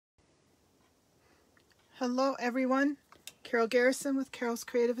Hello everyone, Carol Garrison with Carol's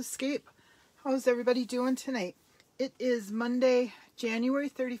Creative Escape. How's everybody doing tonight? It is Monday, January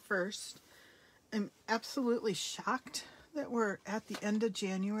 31st. I'm absolutely shocked that we're at the end of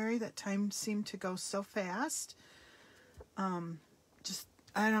January. That time seemed to go so fast. I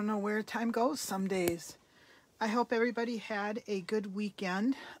don't know where time goes some days. I hope everybody had a good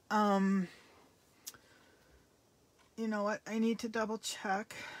weekend. You know what? I need to double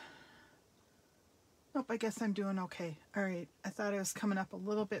check. Nope, I guess I'm doing okay. All right, I thought I was coming up a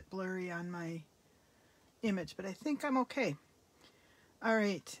little bit blurry on my image, but I think I'm okay. All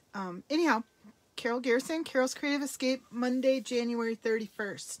right, anyhow, Carol Garrison, Carol's Creative Escape, Monday, January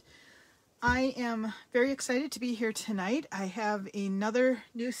 31st. I am very excited to be here tonight. I have another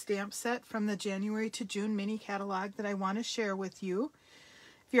new stamp set from the January to June mini catalog that I want to share with you.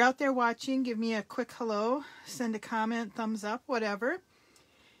 If you're out there watching, give me a quick hello, send a comment, thumbs up, whatever.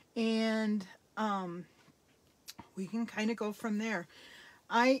 And we can kind of go from there.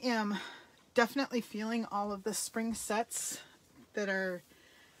 I am definitely feeling all of the spring sets that are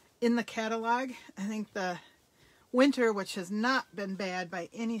in the catalog. I think the winter, which has not been bad by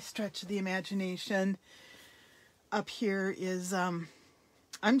any stretch of the imagination up here, is I'm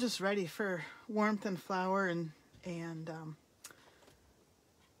just ready for warmth and flower and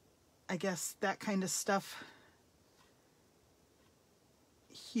I guess that kind of stuff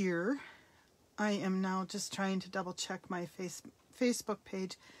here. I am now just trying to double check my Facebook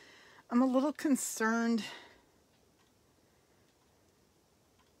page. I'm a little concerned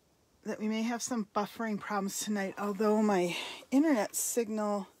that we may have some buffering problems tonight, although my internet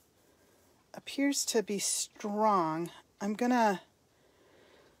signal appears to be strong. I'm gonna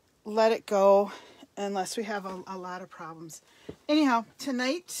let it go unless we have a lot of problems. Anyhow,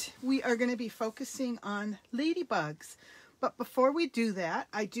 tonight we are going to be focusing on ladybugs. But before we do that,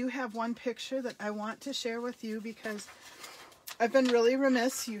 I do have one picture that I want to share with you because I've been really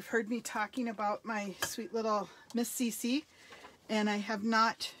remiss. You've heard me talking about my sweet little Miss Cece, and I have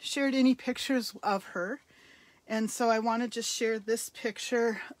not shared any pictures of her. And so I want to just share this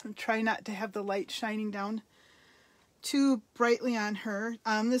picture and try not to have the light shining down too brightly on her.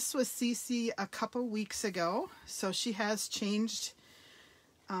 This was Cece a couple weeks ago, so she has changed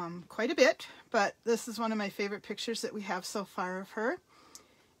quite a bit, but this is one of my favorite pictures that we have so far of her.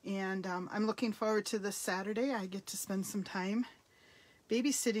 And I'm looking forward to this Saturday. I get to spend some time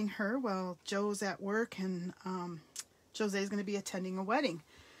babysitting her while Joe's at work, and Jose is going to be attending a wedding.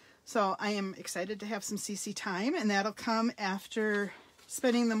 So I am excited to have some Cece time, and that'll come after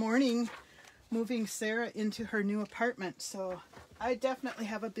spending the morning moving Sarah into her new apartment. So I definitely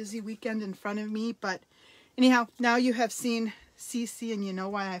have a busy weekend in front of me, but anyhow, now you have seen Cece and you know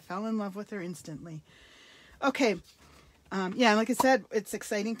why I fell in love with her instantly. Okay, yeah, like I said, it's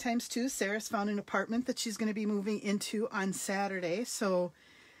exciting times too. Sarah's found an apartment that she's going to be moving into on Saturday. So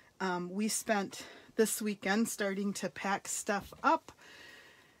we spent this weekend starting to pack stuff up.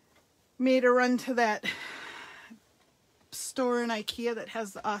 Made a run to that store in IKEA that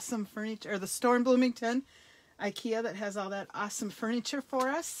has the awesome furniture, or the store in Bloomington, IKEA, that has all that awesome furniture for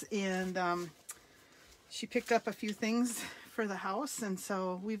us. And she picked up a few things for the house, and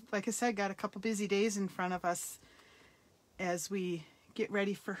so we've, like I said, got a couple busy days in front of us as we get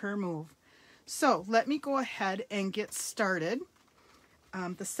ready for her move. So let me go ahead and get started.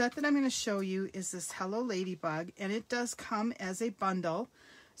 The set that I'm going to show you is this Hello Ladybug, and it does come as a bundle.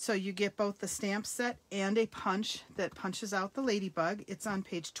 So you get both the stamp set and a punch that punches out the ladybug. It's on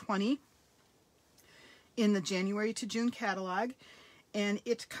page 20 in the January to June catalog, and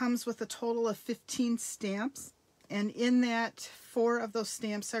it comes with a total of 15 stamps. And in that, 4 of those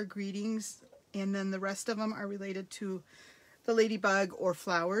stamps are greetings, and then the rest of them are related to the ladybug or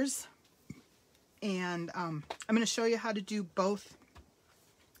flowers. And I'm going to show you how to do both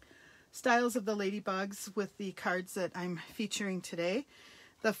styles of the ladybugs with the cards that I'm featuring today.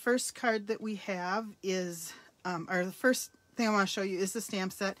 The first card that we have is, or the first thing I want to show you is the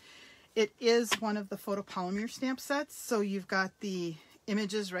stamp set. It is one of the photopolymer stamp sets, so you've got the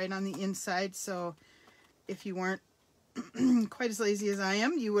images right on the inside. So if you weren't quite as lazy as I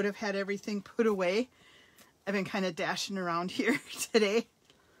am, you would have had everything put away. I've been kind of dashing around here today,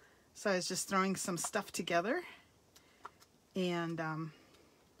 so I was just throwing some stuff together. And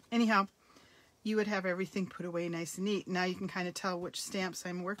anyhow, you would have everything put away nice and neat. Now you can kind of tell which stamps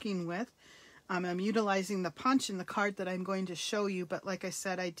I'm working with. I'm utilizing the punch in the card that I'm going to show you, but like I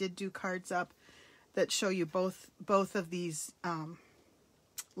said, I did do cards up that show you both of these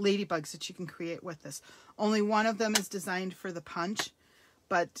ladybugs that you can create with this. Only one of them is designed for the punch,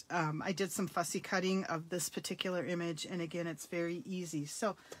 but I did some fussy cutting of this particular image, and again, it's very easy.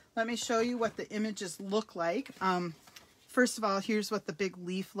 So let me show you what the images look like. First of all, here's what the big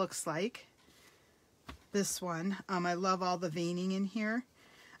leaf looks like. This one, I love all the veining in here.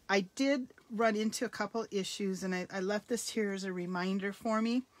 I did run into a couple issues, and I left this here as a reminder for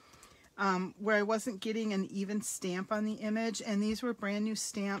me, where I wasn't getting an even stamp on the image, and these were brand new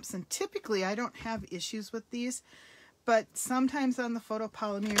stamps, and typically I don't have issues with these, but sometimes on the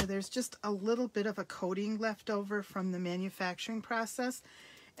photopolymer there's just a little bit of a coating left over from the manufacturing process.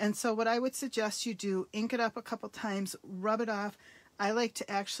 And so what I would suggest you do, ink it up a couple times, rub it off. I like to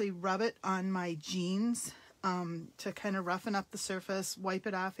actually rub it on my jeans to kind of roughen up the surface, wipe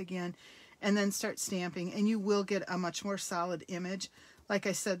it off again, and then start stamping, and you will get a much more solid image. Like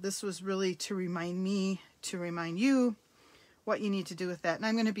I said, this was really to remind me, to remind you what you need to do with that. And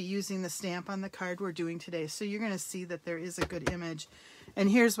I'm going to be using the stamp on the card we're doing today, so you're going to see that there is a good image. And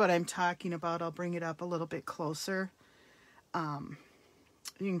here's what I'm talking about. I'll bring it up a little bit closer.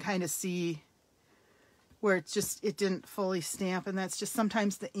 You can kind of see where it didn't fully stamp, and that's just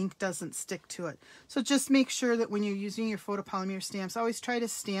sometimes the ink doesn't stick to it. So just make sure that when you're using your photopolymer stamps, always try to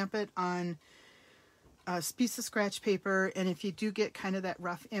stamp it on a piece of scratch paper, and if you do get kind of that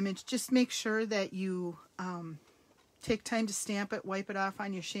rough image, just make sure that you take time to stamp it, wipe it off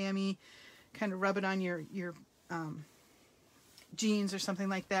on your chamois, kind of rub it on your jeans or something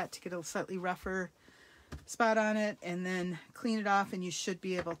like that to get a slightly rougher spot on it, and then clean it off, and you should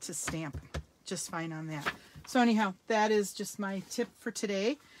be able to stamp just fine on that. So anyhow, that is just my tip for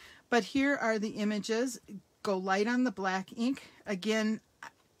today. But here are the images. Go light on the black ink. Again,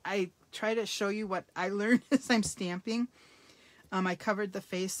 I try to show you what I learned as I'm stamping. I covered the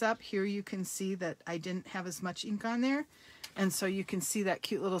face up. Here you can see that I didn't have as much ink on there, and so you can see that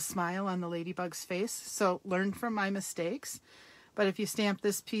cute little smile on the ladybug's face. So learn from my mistakes. But if you stamp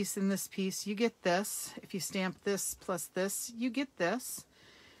this piece and this piece, you get this. If you stamp this plus this, you get this.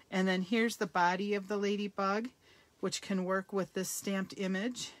 And then here's the body of the ladybug, which can work with this stamped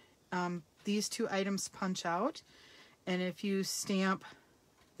image. These two items punch out. And if you stamp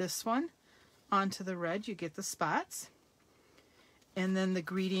this one onto the red, you get the spots. And then the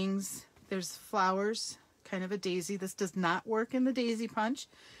greetings, there's flowers, kind of a daisy. This does not work in the daisy punch.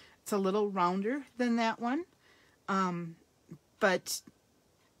 It's a little rounder than that one.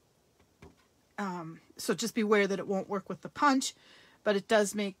 So just beware that it won't work with the punch, but it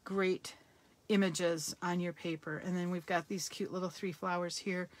does make great images on your paper. And then we've got these cute little 3 flowers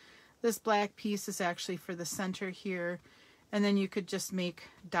here. This black piece is actually for the center here. And then you could just make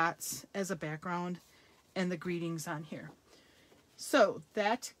dots as a background and the greetings on here. So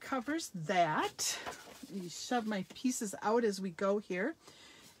that covers that. Let me shove my pieces out as we go here.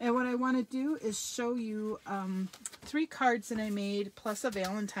 And what I want to do is show you 3 cards that I made plus a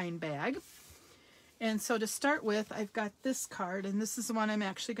Valentine bag. And so to start with, I've got this card, and this is the one I'm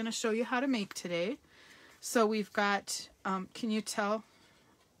actually going to show you how to make today. So we've got, can you tell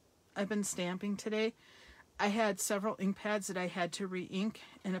I've been stamping today? I had several ink pads that I had to re-ink,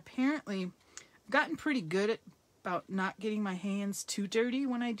 and apparently I've gotten pretty good at about not getting my hands too dirty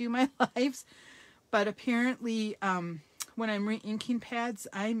when I do my lives. But apparently when I'm re-inking pads,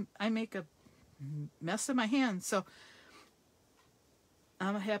 I make a mess of my hands. So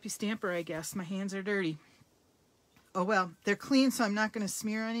I'm a happy stamper, I guess. My hands are dirty. Oh well, they're clean, so I'm not going to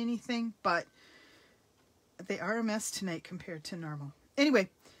smear on anything, but they are a mess tonight compared to normal. Anyway,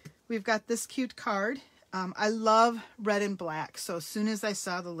 we've got this cute card. I love red and black, so as soon as I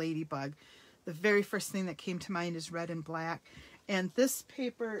saw the ladybug, the very first thing that came to mind is red and black. And this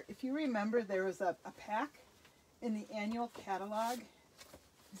paper, if you remember, there was a pack in the annual catalog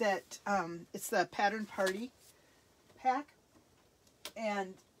that it's the Pattern Party pack.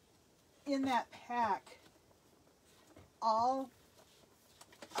 And in that pack, all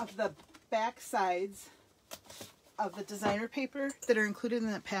of the back sides of the designer paper that are included in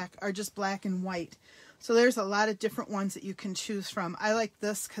that pack are just black and white. So there's a lot of different ones that you can choose from. I like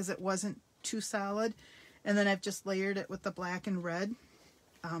this because it wasn't too solid. And then I've just layered it with the black and red.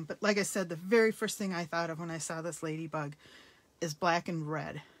 But like I said, the very first thing I thought of when I saw this ladybug is black and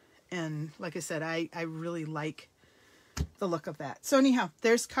red. And like I said, I really like the look of that. So anyhow,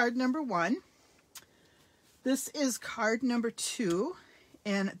 there's card number 1. This is card number 2.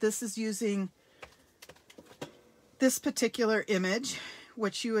 And this is using this particular image,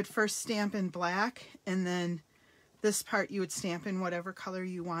 which you would first stamp in black, and then this part you would stamp in whatever color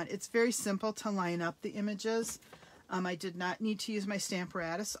you want. It's very simple to line up the images. I did not need to use my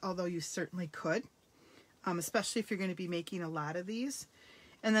Stamparatus, although you certainly could, especially if you're going to be making a lot of these.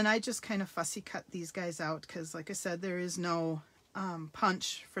 And then I just kind of fussy cut these guys out because, like I said, there is no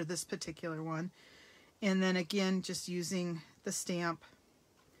punch for this particular one. And then again, just using the stamp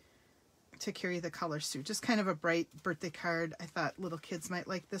to carry the colors through. Just kind of a bright birthday card. I thought little kids might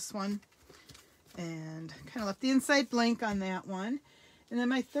like this one. And kind of left the inside blank on that one. And then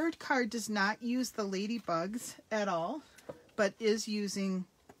my third card does not use the ladybugs at all, but is using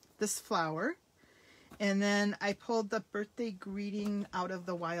this flower. And then I pulled the birthday greeting out of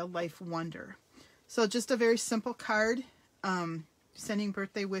the Wildlife Wonder. So just a very simple card, sending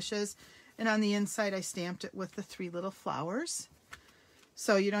birthday wishes. And on the inside, I stamped it with the 3 little flowers.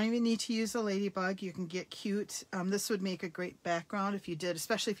 So you don't even need to use a ladybug. You can get cute. This would make a great background if you did,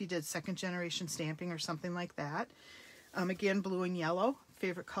 especially if you did second generation stamping or something like that. Again, blue and yellow,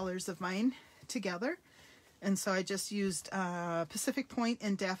 favorite colors of mine together. And so I just used Pacific Point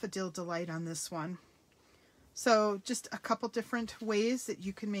and Daffodil Delight on this one. So just a couple different ways that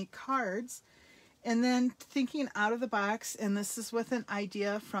you can make cards. And then thinking out of the box, and this is with an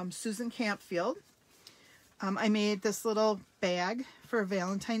idea from Susan Campfield. I made this little bag for a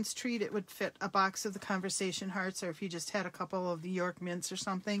Valentine's treat. It would fit a box of the Conversation Hearts, or if you just had a couple of the York Mints or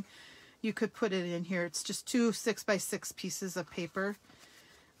something, you could put it in here. It's just 2 6x6 pieces of paper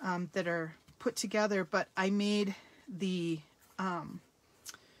that are put together, but I made the,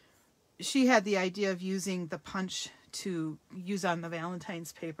 she had the idea of using the punch to use on the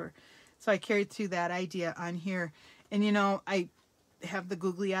Valentine's paper. So I carried through that idea on here. And you know, I have the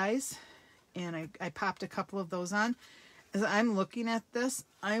googly eyes, and I popped a couple of those on. As I'm looking at this,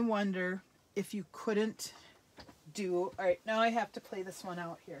 I wonder if you couldn't do, all right, now I have to play this one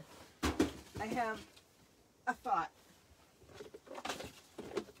out here. I have a thought.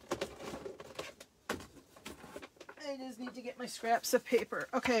 I just need to get my scraps of paper.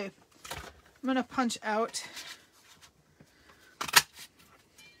 Okay, I'm going to punch out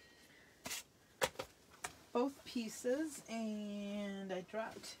both pieces, and I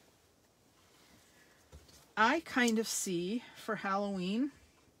dropped. I kind of see for Halloween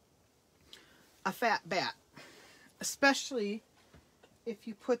a fat bat, especially if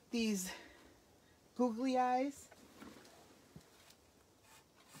you put these googly eyes.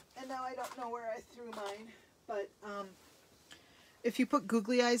 And now I don't know where I threw mine, but if you put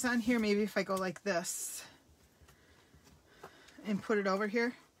googly eyes on here, maybe if I go like this and put it over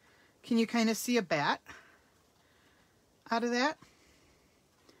here, can you kind of see a bat out of that?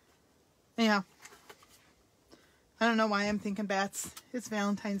 Yeah. I don't know why I'm thinking bats. It's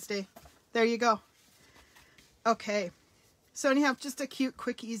Valentine's Day. There you go. Okay. So anyhow, just a cute,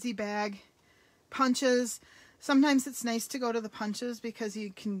 quick, easy bag. Punches. Sometimes it's nice to go to the punches because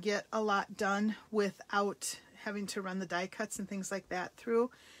you can get a lot done without having to run the die cuts and things like that through.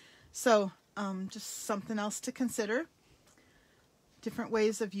 So just something else to consider. Different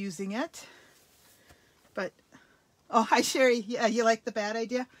ways of using it. But, oh, hi Sherry. Yeah, you like the bat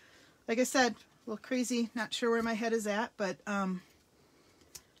idea? Like I said, a little crazy, not sure where my head is at, but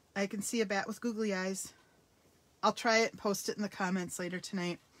I can see a bat with googly eyes. I'll try it and post it in the comments later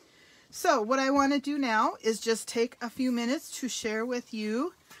tonight. So what I want to do now is just take a few minutes to share with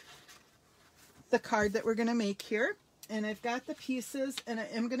you the card that we're going to make here. And I've got the pieces, and I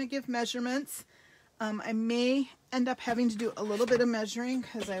am going to give measurements. I may end up having to do a little bit of measuring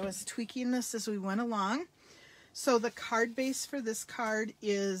because I was tweaking this as we went along. So the card base for this card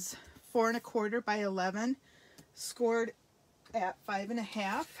is 4 1/4 by 11, scored at 5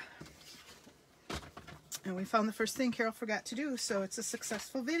 1/2. And we found the first thing Carol forgot to do, so it's a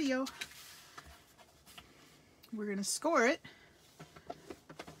successful video. We're going to score it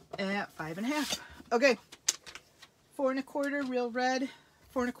at 5 1/2. Okay, 4 1/4 real red,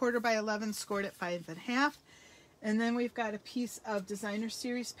 4 1/4 by 11, scored at 5 1/2. And then we've got a piece of Designer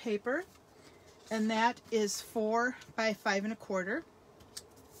Series paper, and that is 4 by 5 1/4.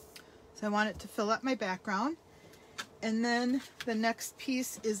 So I want it to fill up my background. And then the next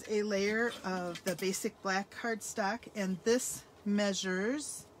piece is a layer of the basic black cardstock, and this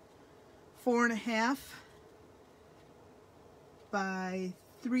measures 4 1/2 by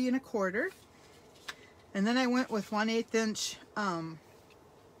 3 1/4. And then I went with 1/8 inch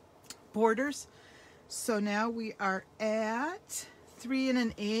borders. So now we are at 3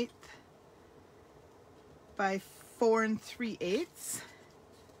 1/8 by 4 3/8.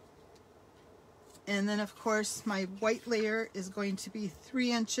 And then of course my white layer is going to be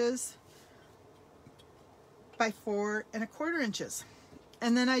 3 inches by 4 1/4 inches.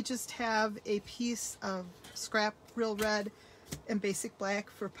 And then I just have a piece of scrap real red and basic black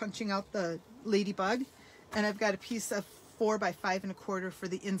for punching out the ladybug. And I've got a piece of 4 by 5 1/4 for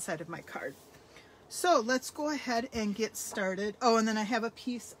the inside of my card. So let's go ahead and get started. Oh, and then I have a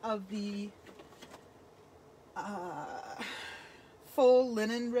piece of the full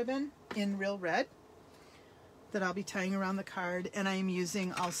linen ribbon in Real Red that I'll be tying around the card, and I'm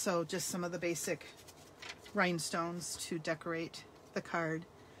using also just some of the basic rhinestones to decorate the card,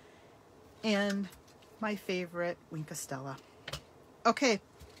 and my favorite Wink of Stella. Okay,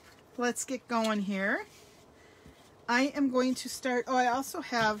 let's get going here. I am going to start, I also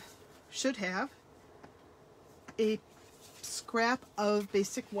should have a scrap of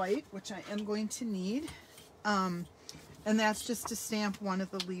basic white, which I am going to need, and that's just to stamp one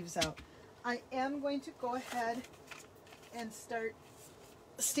of the leaves out. I am going to go ahead and start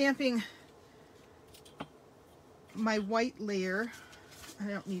stamping my white layer. I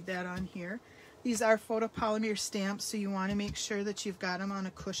don't need that on here. These are photopolymer stamps, so you want to make sure that you've got them on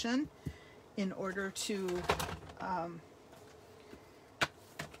a cushion in order to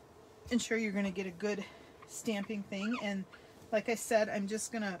ensure you're going to get a good stamping thing. And like I said, I'm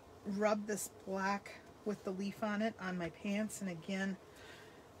just going to rub this black with the leaf on it on my pants and again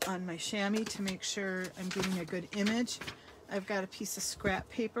on my chamois to make sure I'm getting a good image. I've got a piece of scrap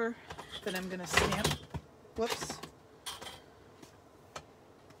paper that I'm going to stamp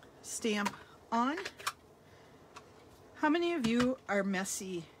on. How many of you are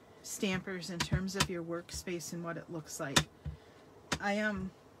messy stampers in terms of your workspace and what it looks like? I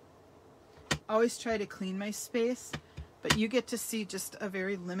always try to clean my space, but you get to see just a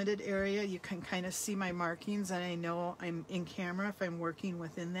very limited area. You can kind of see my markings, and I know I'm in camera if I'm working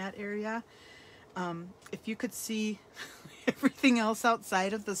within that area. If you could see everything else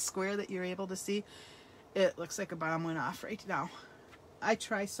outside of the square that you're able to see, it looks like a bomb went off right now. I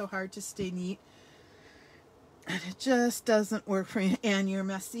try so hard to stay neat, and it just doesn't work for you, and you're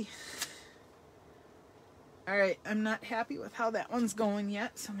messy. Alright, I'm not happy with how that one's going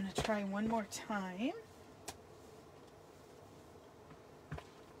yet, so I'm going to try one more time.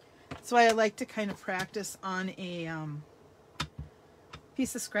 That's why I like to kind of practice on a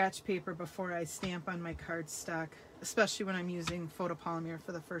piece of scratch paper before I stamp on my cardstock, especially when I'm using photopolymer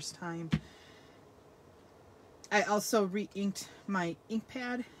for the first time. I also re-inked my ink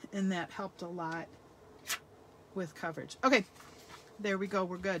pad, and that helped a lot with coverage. Okay, there we go,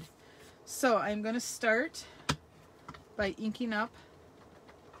 we're good. So I'm going to start by inking up,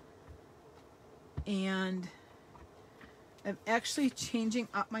 and I'm actually changing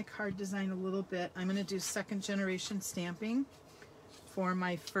up my card design a little bit. I'm going to do second generation stamping for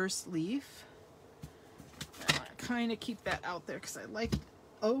my first leaf. I want to kind of keep that out there because I like,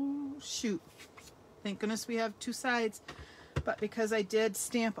 oh shoot, thank goodness we have two sides, but because I did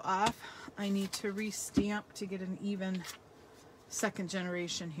stamp off, I need to re-stamp to get an even second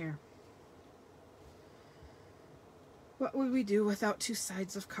generation here. What would we do without two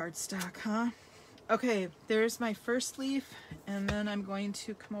sides of cardstock, huh? Okay, there's my first leaf, and then I'm going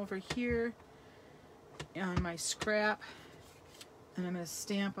to come over here on my scrap, and I'm going to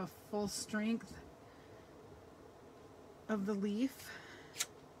stamp a full strength of the leaf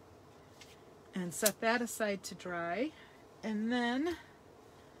and set that aside to dry. And then I'm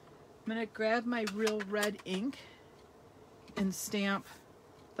going to grab my Real Red ink and stamp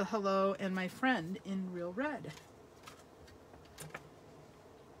the hello and my friend in Real Red.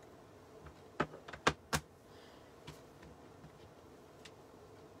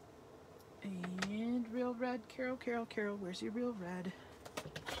 And Real Red, Carol, Carol, Carol, where's your Real Red?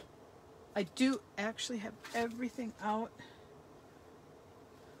 I do actually have everything out.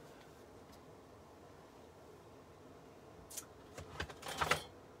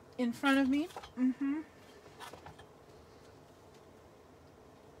 In front of me.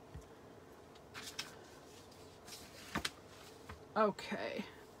 Okay,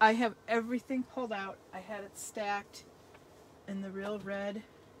 I have everything pulled out. I had it stacked, and the Real Red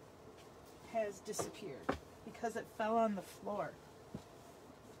has disappeared because it fell on the floor.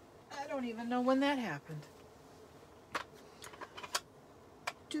 I don't even know when that happened.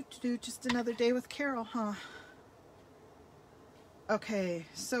 Just another day with Carol, huh? Okay,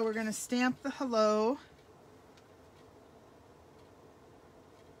 so we're going to stamp the hello.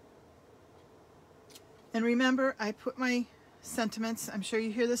 And remember, I put my sentiments, I'm sure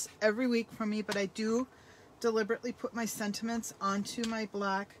you hear this every week from me, but I do deliberately put my sentiments onto my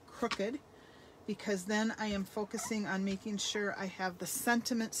block crooked, because then I am focusing on making sure I have the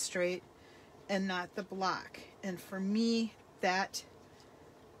sentiment straight and not the block. And for me, that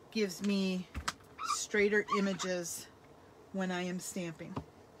gives me straighter images when I am stamping.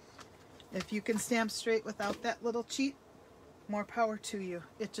 If you can stamp straight without that little cheat, more power to you.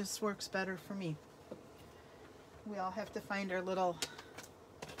 It just works better for me. We all have to find our little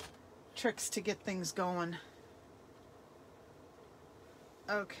tricks to get things going.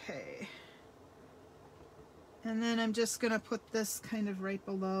 Okay. And then I'm just going to put this kind of right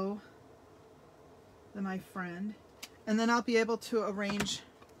below the My Friend. And then I'll be able to arrange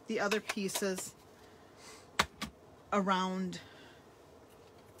the other pieces around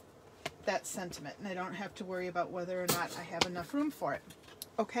that sentiment. And I don't have to worry about whether or not I have enough room for it.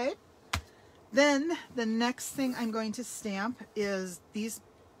 Okay? Then the next thing I'm going to stamp is these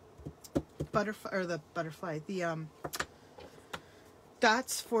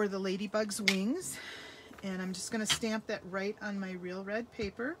dots for the ladybug's wings, and I'm just going to stamp that right on my real red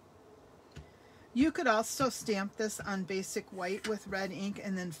paper. You could also stamp this on basic white with red ink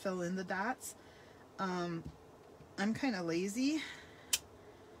and then fill in the dots. I'm kind of lazy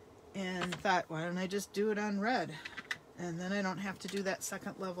and thought, why don't I just do it on red, and then I don't have to do that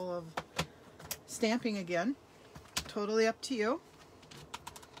second level of stamping again. Totally up to you.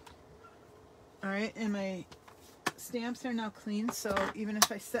 Alright, and my stamps are now clean, so even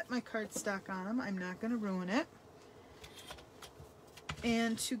if I set my cardstock on them, I'm not going to ruin it.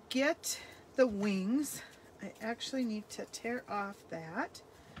 And to get the wings, I actually need to tear off that.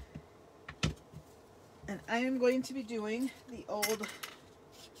 And I am going to be doing the old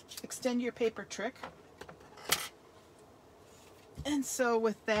extend your paper trick. And so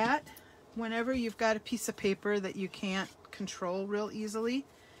with that, whenever you've got a piece of paper that you can't control real easily,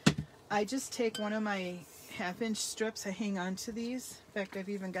 I just take one of my 1/2-inch strips. I hang on to these. In fact, I've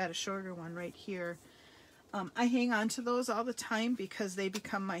even got a shorter one right here. I hang on to those all the time because they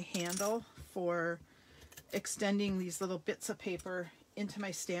become my handle for extending these little bits of paper into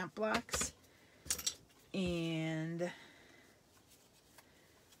my stamp blocks. And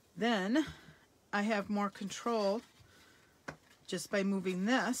then I have more control just by moving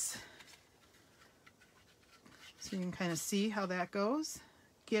this. So you can kind of see how that goes.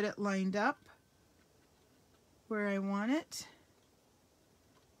 Get it lined up where I want it.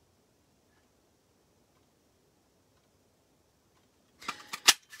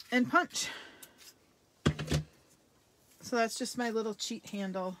 And punch. So that's just my little cheat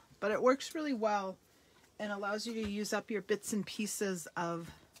handle, but it works really well and allows you to use up your bits and pieces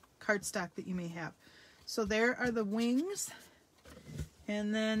of cardstock that you may have. So there are the wings,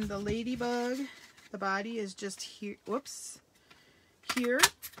 and then the ladybug, the body is just here, whoops, here.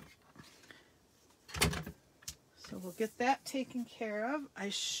 So we'll get that taken care of. I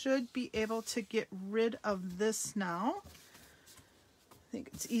should be able to get rid of this now. I think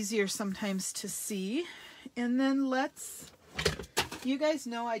it's easier sometimes to see. And then you guys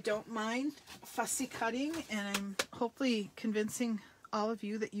know I don't mind fussy cutting, and I'm hopefully convincing all of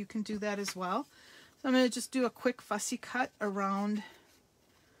you that you can do that as well. So I'm going to just do a quick fussy cut around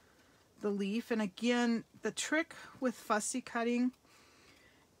the leaf. And again, the trick with fussy cutting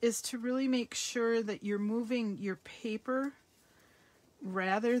is to really make sure that you're moving your paper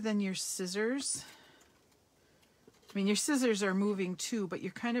rather than your scissors. I mean, your scissors are moving too, but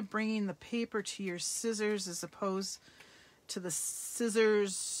you're kind of bringing the paper to your scissors as opposed to the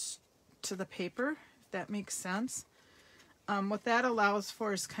scissors to the paper, if that makes sense. What that allows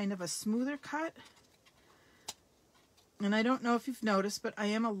for is kind of a smoother cut. And I don't know if you've noticed, but I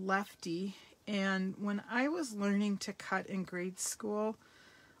am a lefty, and when I was learning to cut in grade school,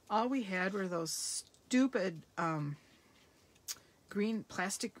 all we had were those stupid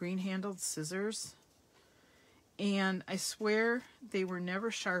plastic green-handled scissors. And I swear they were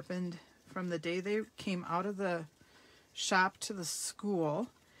never sharpened from the day they came out of the shop to the school.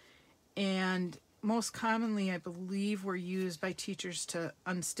 And most commonly, I believe, were used by teachers to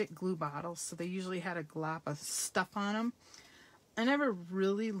unstick glue bottles. So they usually had a glop of stuff on them. I never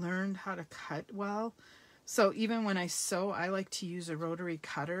really learned how to cut well. So even when I sew, I like to use a rotary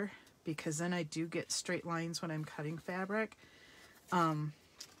cutter because then I do get straight lines when I'm cutting fabric.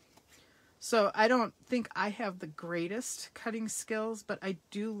 So I don't think I have the greatest cutting skills, but I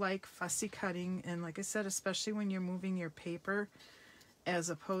do like fussy cutting. And like I said, especially when you're moving your paper as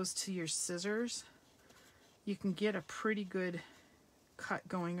opposed to your scissors, you can get a pretty good cut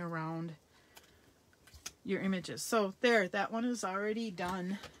going around your images. So there, that one is already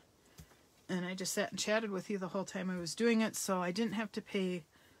done. And I just sat and chatted with you the whole time I was doing it, so I didn't have to pay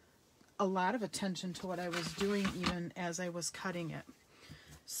a lot of attention to what I was doing even as I was cutting it.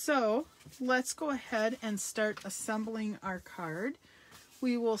 So let's go ahead and start assembling our card.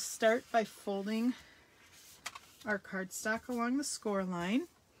 We will start by folding our cardstock along the score line.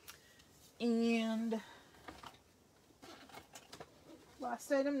 And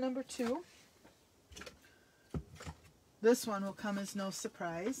last item number 2. This one will come as no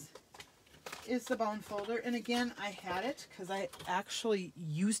surprise. Is the bound folder. And again, I had it because I actually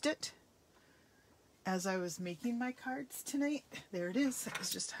used it as I was making my cards tonight. There it is. It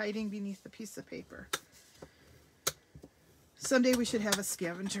was just hiding beneath the piece of paper. Someday we should have a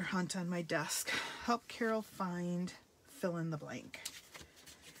scavenger hunt on my desk. Help Carol find fill in the blank.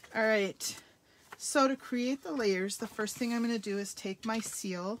 All right, so to create the layers, the first thing I'm going to do is take my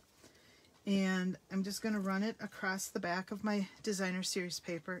seal and I'm just going to run it across the back of my designer series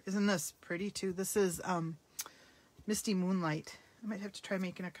paper. Isn't this pretty too? This is Misty Moonlight. I might have to try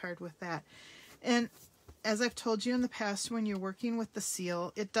making a card with that. And as I've told you in the past, when you're working with the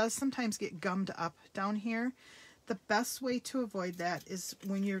seal, it does sometimes get gummed up down here. The best way to avoid that is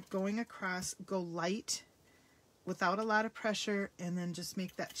when you're going across, go light without a lot of pressure and then just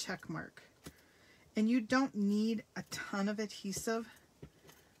make that check mark. And you don't need a ton of adhesive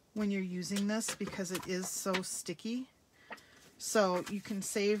when you're using this because it is so sticky. So you can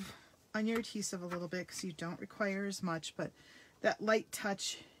save on your adhesive a little bit because you don't require as much, but that light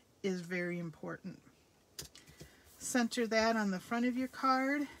touch is very important. Center that on the front of your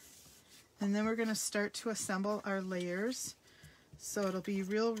card, and then we're going to start to assemble our layers. So it'll be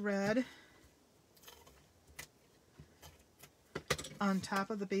real red on top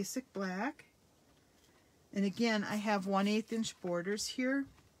of the basic black. And again, I have 1/8 inch borders here.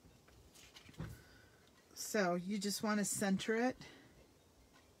 So you just want to center it.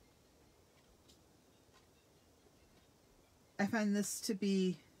 I find this to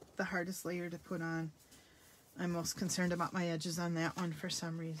be the hardest layer to put on. I'm most concerned about my edges on that one for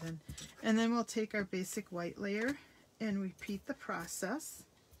some reason. And then we'll take our basic white layer and repeat the process.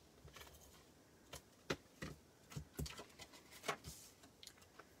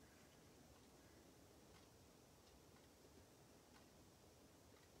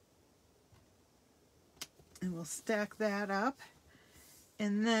 And we'll stack that up.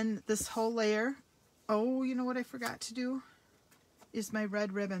 And then this whole layer, oh, you know what I forgot to do? Is my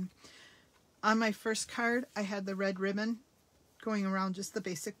red ribbon. On my first card, I had the red ribbon going around just the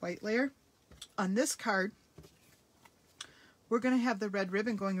basic white layer. On this card, we're going to have the red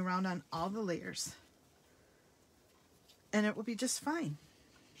ribbon going around on all the layers. And it will be just fine.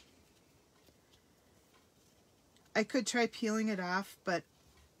 I could try peeling it off, but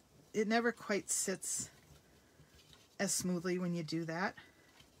it never quite sits as smoothly when you do that.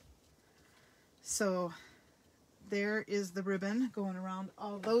 So there is the ribbon going around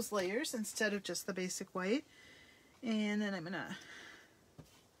all those layers instead of just the basic white. And then I'm going to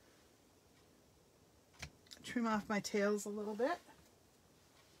trim off my tails a little bit.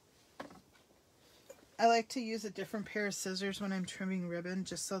 I like to use a different pair of scissors when I'm trimming ribbon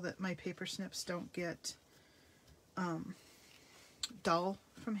just so that my paper snips don't get dull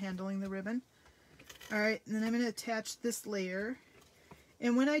from handling the ribbon. Alright, and then I'm going to attach this layer.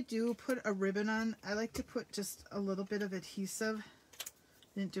 And when I do put a ribbon on, I like to put just a little bit of adhesive.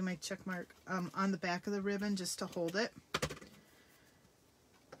 I didn't do my check mark on the back of the ribbon just to hold it.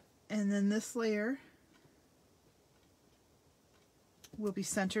 And then this layer will be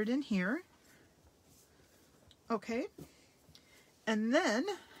centered in here. Okay. And then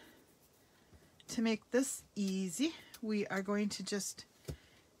to make this easy, we are going to just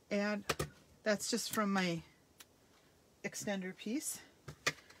add, that's just from my extender piece.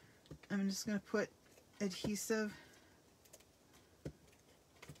 I'm just going to put adhesive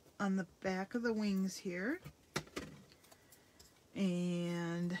on the back of the wings here.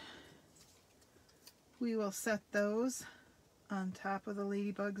 And we will set those on top of the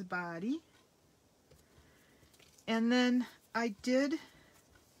ladybug's body. And then I did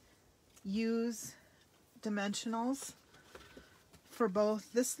use dimensionals for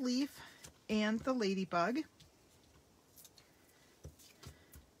both this leaf and the ladybug.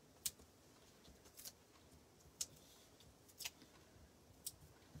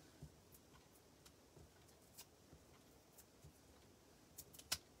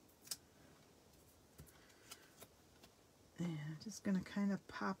 Just going to kind of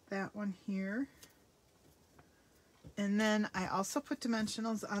pop that one here. And then I also put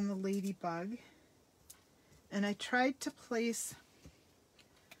dimensionals on the ladybug. And I tried to place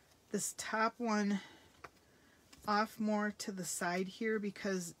this top one off more to the side here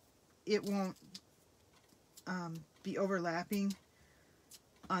because it won't be overlapping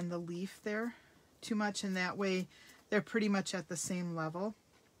on the leaf there too much, and that way they're pretty much at the same level.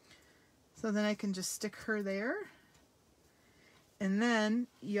 So then I can just stick her there. And then,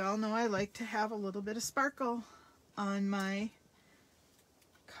 y'all know I like to have a little bit of sparkle on my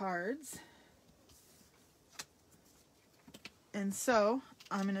cards. And so,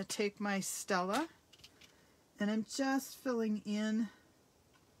 I'm going to take my Stella, and I'm just filling in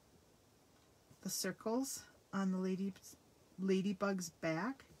the circles on the ladybug's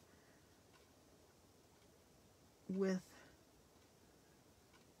back with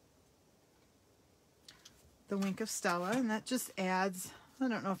the Wink of Stella, and that just adds, I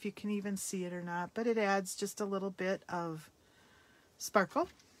don't know if you can even see it or not, but it adds just a little bit of sparkle.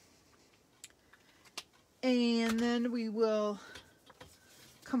 And then we will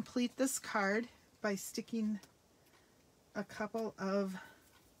complete this card by sticking a couple of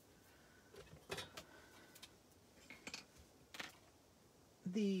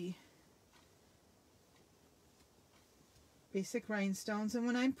the basic rhinestones. And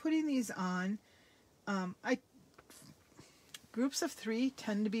when I'm putting these on, groups of 3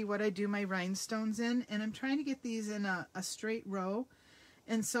 tend to be what I do my rhinestones in, and I'm trying to get these in a straight row.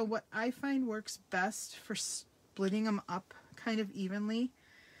 And so what I find works best for splitting them up kind of evenly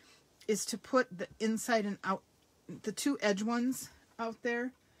is to put the inside and out, the 2 edge ones out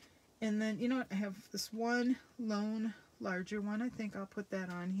there. And then, you know what, I have this one lone larger one. I think I'll put that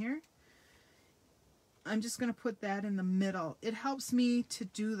on here. I'm just going to put that in the middle. It helps me to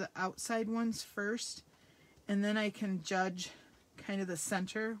do the outside ones first, and then I can judge kind of the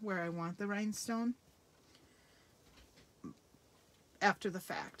center where I want the rhinestone after the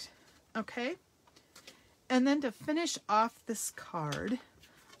fact. Okay? And then to finish off this card,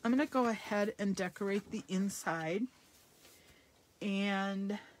 I'm going to go ahead and decorate the inside.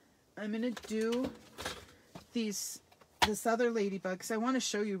 And I'm going to do this other ladybug, because I want to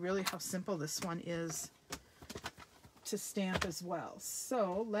show you really how simple this one is to stamp as well.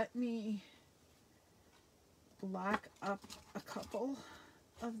 So let me block up a couple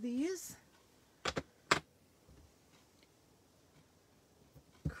of these.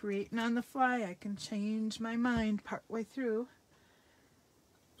 Creating on the fly, I can change my mind partway through.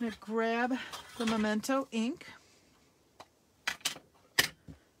 I'm going to grab the Memento ink.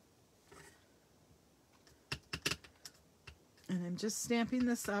 And I'm just stamping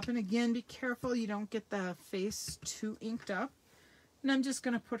this up. And again, be careful you don't get the face too inked up. And I'm just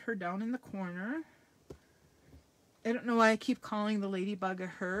going to put her down in the corner. I don't know why I keep calling the ladybug a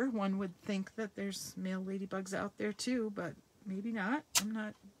her. One would think that there's male ladybugs out there too, but maybe not. I'm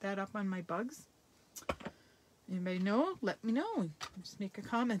not that up on my bugs. Anybody know? Let me know. Just make a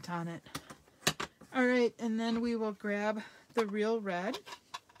comment on it. All right, and then we will grab the real red.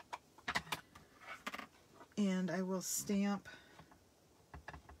 And I will stamp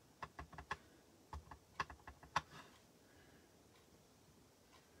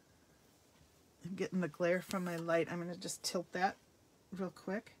I'm getting the glare from my light. I'm going to just tilt that real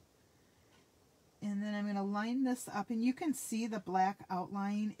quick. And then I'm going to line this up, and you can see the black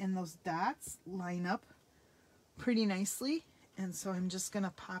outline and those dots line up pretty nicely. And so I'm just going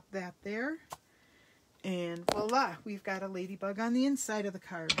to pop that there. And voila, we've got a ladybug on the inside of the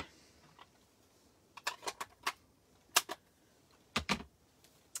card.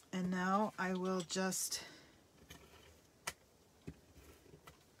 And now I will just,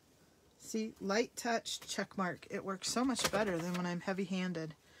 see, light touch, check mark. It works so much better than when I'm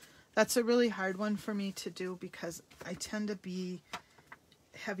heavy-handed. That's a really hard one for me to do because I tend to be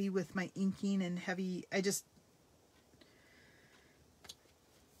heavy with my inking and heavy, I just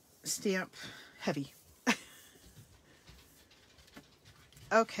stamp heavy.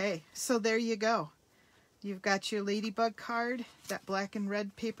 Okay, so there you go. You've got your ladybug card, that black and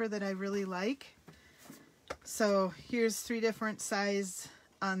red paper that I really like. So here's 3 different sizes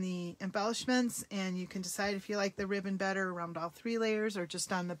on the embellishments, and you can decide if you like the ribbon better around all 3 layers or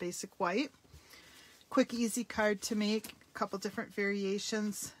just on the basic white. Quick, easy card to make. A couple different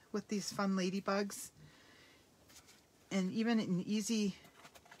variations with these fun ladybugs. And even an easy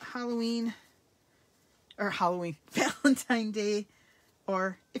Valentine Day,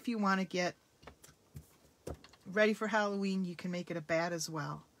 or if you want to get ready for Halloween, you can make it a bat as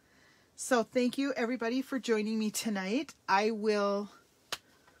well. So thank you everybody for joining me tonight. I will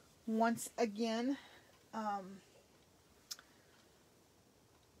once again, I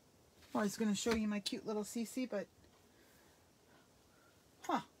was going to show you my cute little Cece, but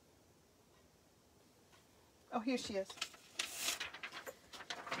oh, here she is.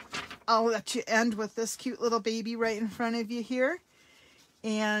 I'll let you end with this cute little baby right in front of you here.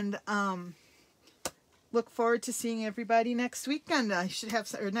 And look forward to seeing everybody next weekend.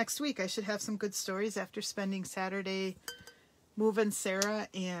 Next week I should have some good stories after spending Saturday moving Sarah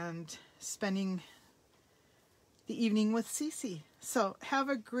and spending the evening with Cece. So have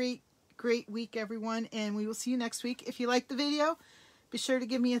a great week, everyone, and we will see you next week. If you liked the video, be sure to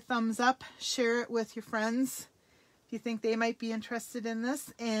give me a thumbs up, share it with your friends if you think they might be interested in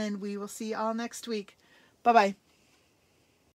this, and we will see you all next week. Bye-bye.